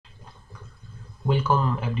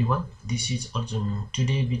Welcome everyone, this is Arjun.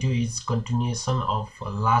 Today video is continuation of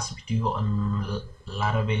last video on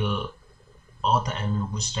Laravel auth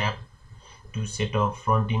and bootstrap to set up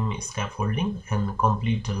front-end scaffolding and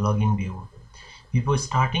complete login view. Before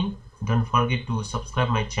starting, don't forget to subscribe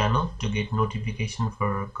my channel to get notification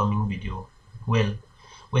for coming video. Well,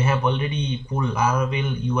 we have already pulled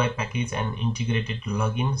Laravel UI package and integrated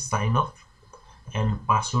login sign off and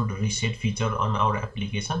password reset feature on our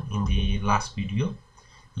application in the last video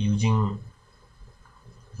using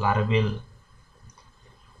Laravel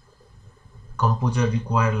composer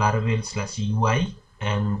require Laravel/UI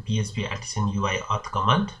and PHP artisan UI auth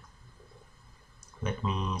command. Let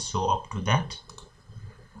me show up to that.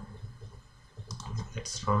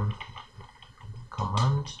 Let's run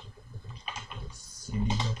command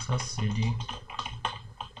cd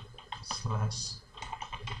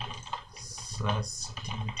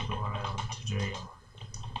cd tutorial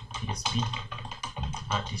PHP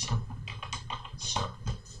artisan. So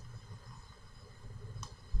let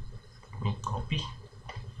me copy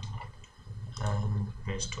and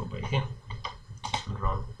paste over here and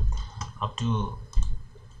run. Up to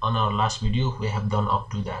on our last video we have done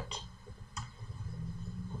up to that.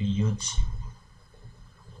 We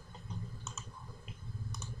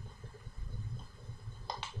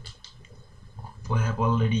have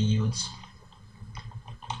already used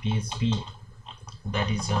PHP, that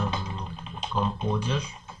is composer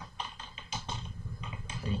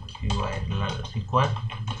require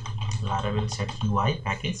Laravel set UI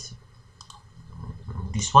package,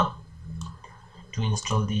 this one, to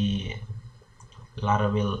install the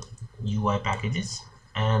Laravel UI packages,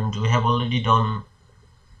 and we have already done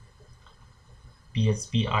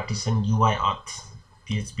PHP artisan UI auth,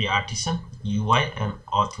 PHP artisan UI and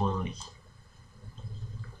auth only.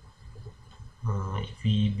 If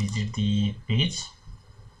we visit the page,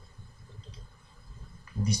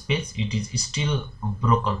 this page, it is still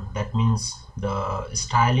broken. That means the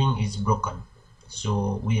styling is broken.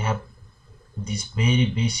 So we have this very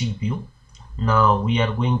basic view. Now we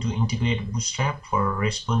are going to integrate Bootstrap for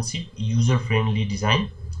responsive user-friendly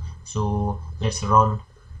design. So let's run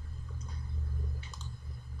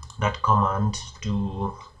that command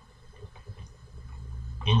to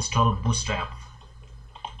install Bootstrap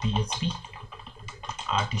PHP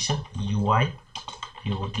artisan UI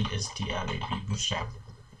bootstrap.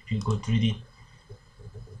 If you go through the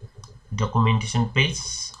documentation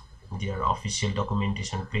page, their official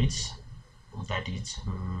documentation page, that is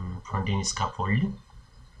front-end scaffolding,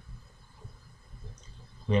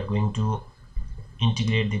 we are going to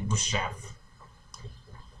integrate the Bootstrap.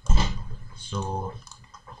 So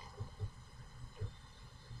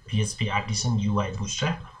PHP artisan UI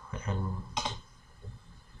bootstrap, and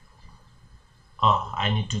I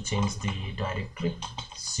need to change the directory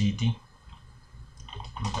cd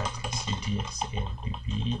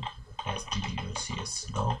 /ctxampp sddocs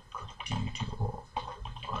doc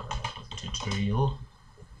tutorial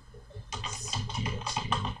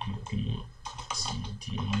ctxampp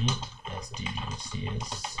cd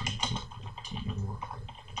sddocs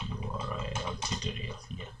tutorial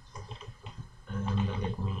here, and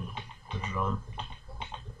let me run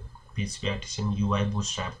PHP artisan UI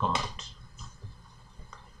bootstrap command.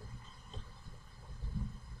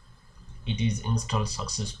 It is installed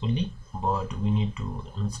successfully, but we need to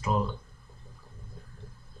install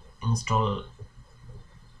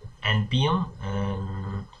npm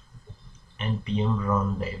and npm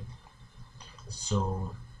run dev.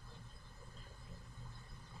 So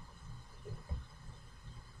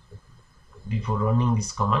before running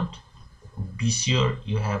this command, be sure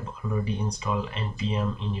you have already installed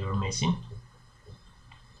npm in your machine.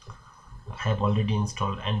 I have already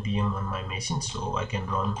installed npm on my machine, so I can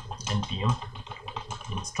run npm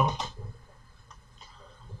install.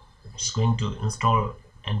 It's going to install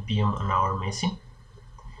npm on our machine.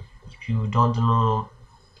 If you don't know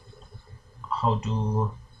how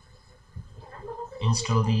to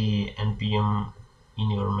install the npm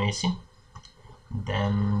in your machine,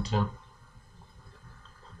 then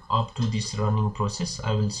up to this running process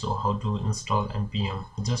I will show how to install npm.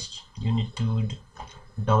 Just you need to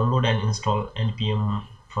download and install npm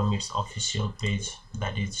from its official page,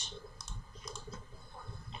 that is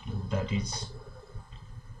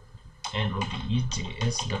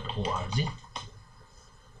nodejs.org.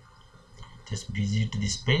 Just visit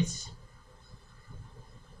this page,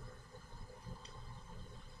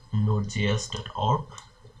 nodejs.org,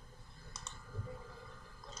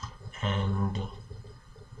 and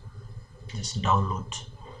just download.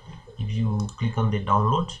 If you click on the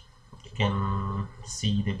download, you can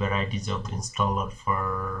see the varieties of installer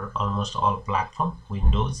for almost all platform: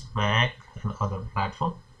 Windows, Mac, and other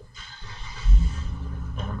platform.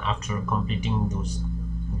 And after completing those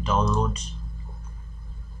download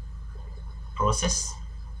process,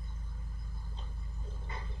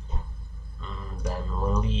 then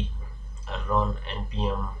only run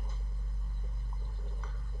npm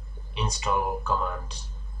install command.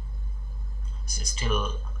 It's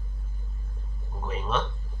still going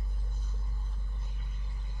on.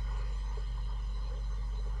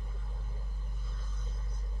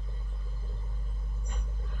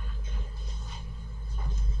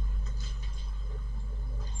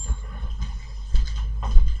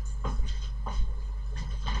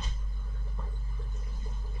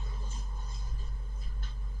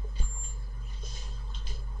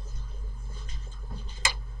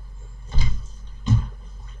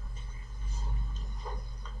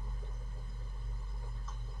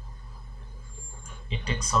 It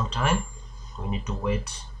takes some time. We need to wait.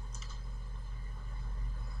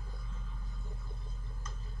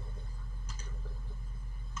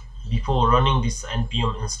 Before running this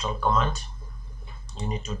npm install command, you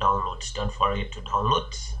need to download. Don't forget to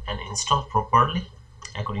download and install properly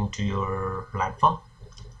according to your platform.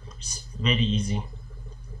 It's very easy.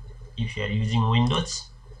 If you are using Windows,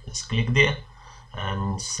 just click there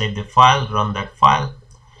and save the file, run that file.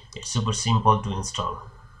 It's super simple to install.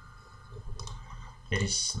 There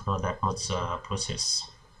is not that much process.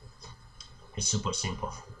 It's super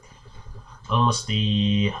simple. Almost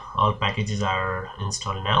all packages are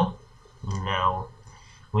installed now. Now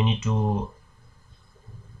we need to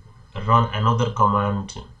run another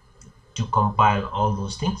command to compile all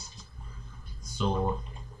those things. So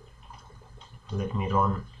let me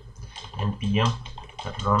run npm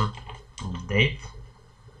run dev.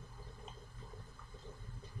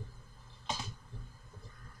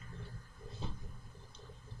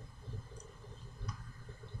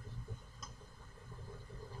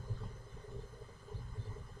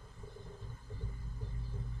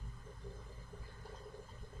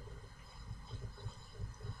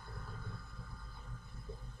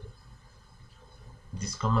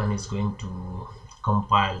 This command is going to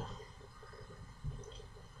compile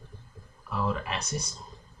our assets.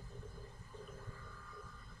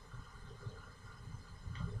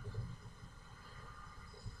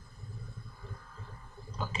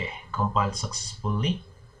 Okay, compiled successfully.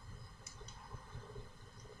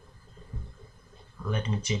 Let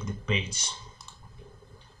me check the page.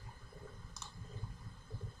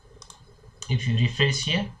 If you refresh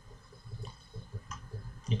here,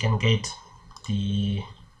 you can get the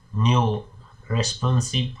new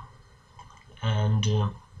responsive and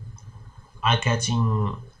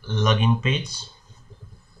eye-catching login page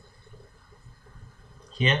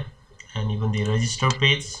here, and even the register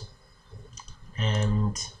page,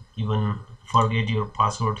 and even forget your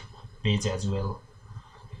password page as well,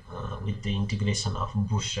 with the integration of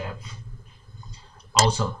bootstrap.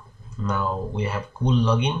 Awesome. Now we have cool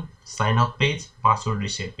login, sign up page, password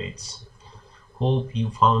reset page. Hope you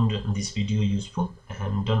found this video useful,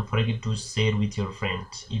 and don't forget to share with your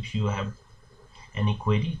friends. If you have any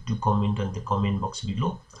query, do comment on the comment box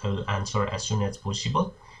below. I will answer as soon as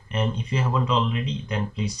possible. And if you haven't already, then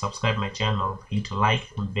please subscribe my channel, hit like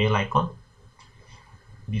and bell icon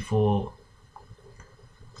before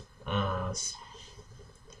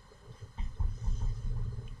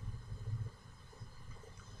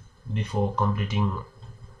completing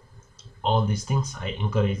all these things. I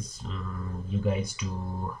encourage you guys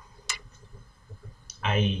to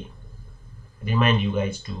I remind you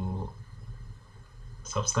guys to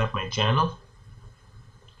subscribe my channel.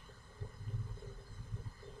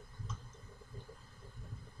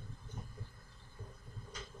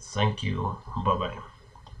 Thank you. Bye bye.